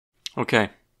Okay,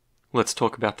 let's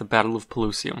talk about the Battle of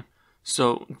Pelusium.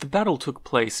 So, the battle took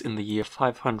place in the year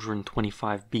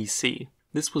 525 BC.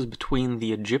 This was between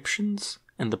the Egyptians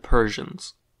and the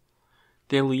Persians.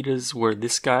 Their leaders were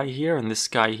this guy here and this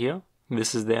guy here.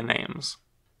 This is their names.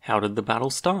 How did the battle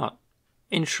start?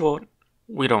 In short,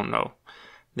 we don't know.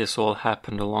 This all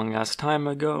happened a long ass time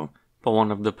ago, but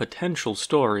one of the potential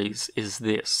stories is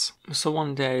this. So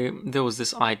one day, there was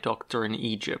this eye doctor in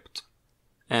Egypt,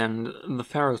 and the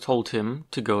pharaoh told him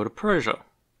to go to Persia.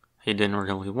 He didn't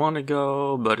really want to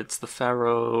go, but it's the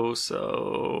pharaoh,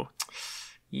 so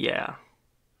yeah.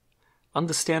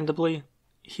 Understandably,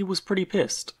 he was pretty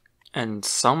pissed. And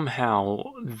somehow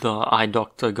the eye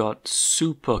doctor got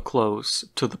super close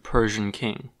to the Persian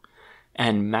king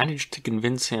and managed to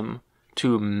convince him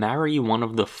to marry one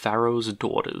of the pharaoh's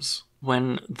daughters.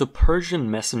 When the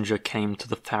Persian messenger came to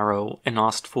the pharaoh and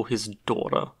asked for his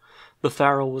daughter, the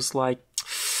pharaoh was like,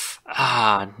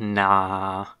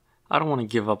 nah, I don't want to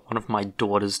give up one of my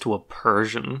daughters to a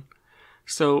Persian.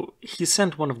 So he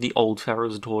sent one of the old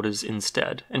pharaoh's daughters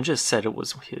instead and just said it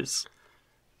was his.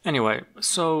 Anyway,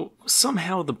 so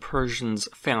somehow the Persians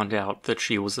found out that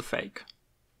she was a fake,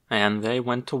 and they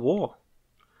went to war.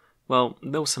 Well,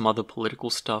 there was some other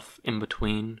political stuff in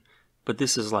between, but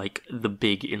this is like the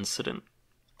big incident.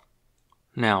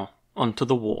 Now, onto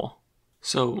the war.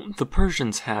 So, the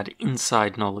Persians had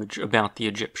inside knowledge about the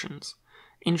Egyptians.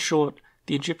 In short,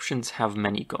 the Egyptians have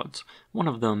many gods. One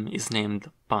of them is named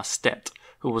Bastet,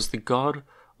 who was the god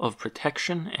of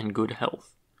protection and good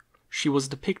health. She was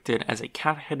depicted as a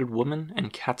cat-headed woman,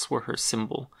 and cats were her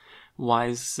symbol. Why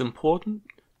is this important?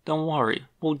 Don't worry,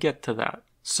 we'll get to that.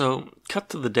 So, cut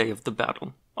to the day of the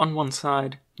battle. On one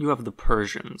side, you have the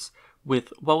Persians,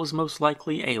 with what was most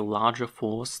likely a larger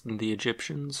force than the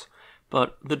Egyptians,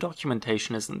 but the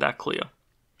documentation isn't that clear.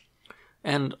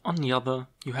 And on the other,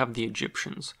 you have the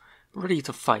Egyptians, ready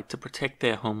to fight to protect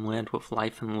their homeland with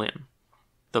life and limb.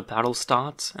 The battle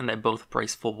starts, and they both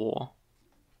brace for war.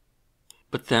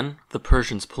 But then, the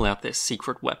Persians pull out their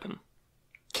secret weapon.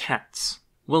 Cats.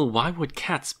 Well, why would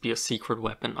cats be a secret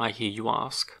weapon, I hear you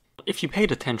ask? If you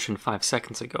paid attention 5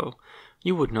 seconds ago,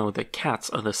 you would know that cats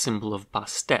are the symbol of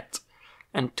Bastet,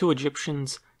 and to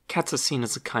Egyptians, cats are seen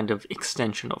as a kind of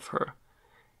extension of her.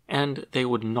 And they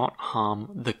would not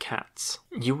harm the cats.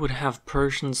 You would have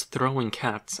Persians throwing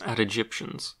cats at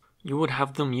Egyptians. You would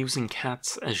have them using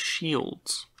cats as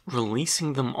shields,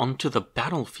 releasing them onto the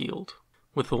battlefield.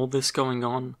 With all this going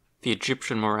on, the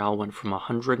Egyptian morale went from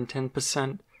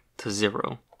 110% to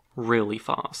 0, really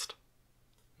fast.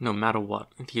 No matter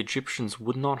what, the Egyptians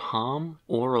would not harm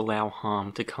or allow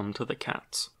harm to come to the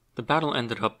cats. The battle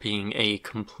ended up being a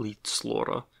complete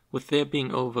slaughter, with there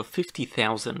being over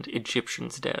 50,000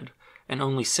 Egyptians dead, and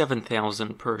only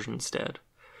 7,000 Persians dead.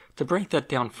 To break that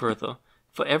down further,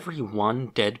 for every one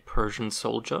dead Persian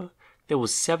soldier, there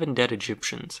was 7 dead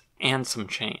Egyptians, and some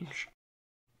change.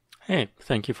 Hey,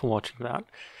 thank you for watching that.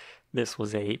 This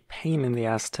was a pain in the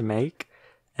ass to make,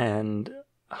 and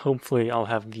hopefully I'll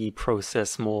have the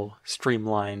process more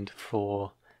streamlined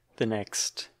for the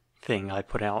next thing I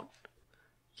put out.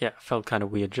 Yeah, it felt kind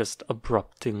of weird just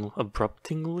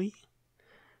abruptly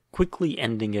quickly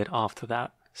ending it after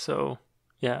that. So,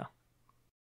 yeah.